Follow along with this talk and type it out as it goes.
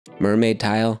Mermaid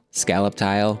tile, scallop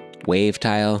tile, wave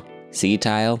tile, sea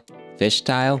tile, fish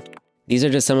tile. These are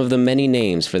just some of the many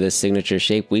names for this signature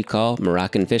shape we call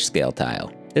Moroccan Fishscale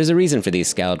tile. There's a reason for these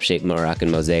scallop-shaped Moroccan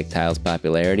mosaic tiles'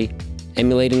 popularity.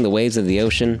 Emulating the waves of the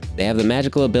ocean, they have the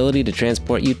magical ability to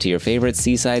transport you to your favorite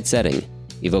seaside setting,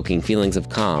 evoking feelings of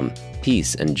calm,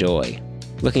 peace, and joy.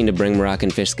 Looking to bring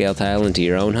Moroccan Fishscale tile into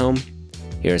your own home?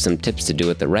 Here are some tips to do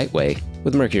it the right way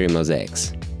with Mercury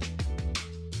Mosaics.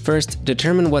 First,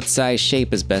 determine what size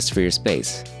shape is best for your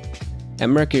space. At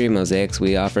Mercury Mosaics,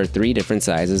 we offer 3 different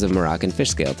sizes of Moroccan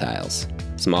Fishscale tiles: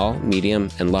 small,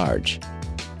 medium, and large.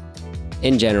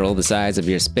 In general, the size of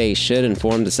your space should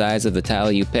inform the size of the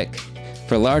tile you pick.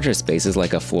 For larger spaces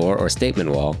like a floor or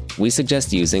statement wall, we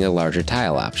suggest using a larger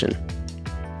tile option.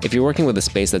 If you're working with a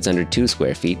space that's under 2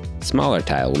 square feet, smaller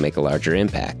tile will make a larger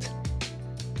impact.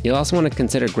 You'll also want to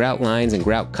consider grout lines and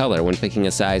grout color when picking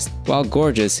a size. While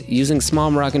gorgeous, using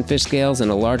small Moroccan fish scales in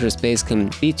a larger space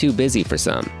can be too busy for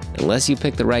some, unless you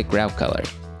pick the right grout color.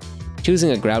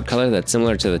 Choosing a grout color that's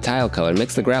similar to the tile color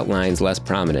makes the grout lines less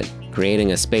prominent,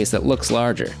 creating a space that looks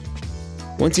larger.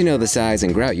 Once you know the size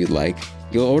and grout you'd like,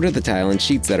 you'll order the tile in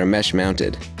sheets that are mesh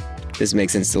mounted. This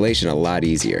makes installation a lot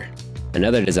easier.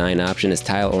 Another design option is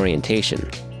tile orientation.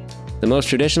 The most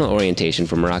traditional orientation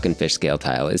for Moroccan Fishscale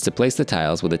tile is to place the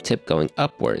tiles with a tip going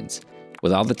upwards,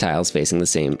 with all the tiles facing the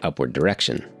same upward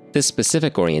direction. This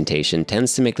specific orientation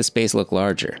tends to make the space look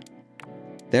larger.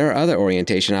 There are other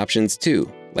orientation options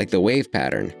too, like the wave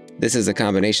pattern. This is a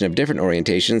combination of different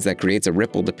orientations that creates a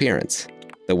rippled appearance.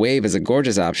 The wave is a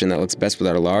gorgeous option that looks best with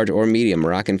our large or medium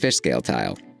Moroccan Fishscale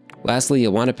tile. Lastly,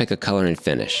 you'll want to pick a color and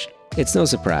finish. It's no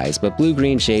surprise, but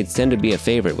blue-green shades tend to be a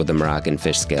favorite with the Moroccan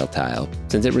Fishscale tile,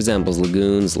 since it resembles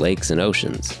lagoons, lakes, and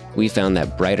oceans. We found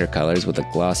that brighter colors with a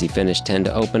glossy finish tend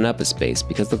to open up a space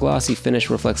because the glossy finish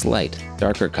reflects light.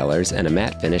 Darker colors and a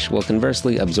matte finish will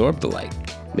conversely absorb the light,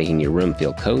 making your room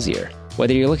feel cozier.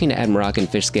 Whether you're looking to add Moroccan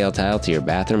Fishscale tile to your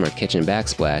bathroom or kitchen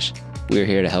backsplash, we're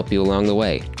here to help you along the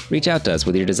way. Reach out to us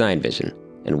with your design vision,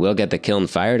 and we'll get the kiln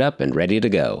fired up and ready to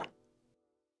go.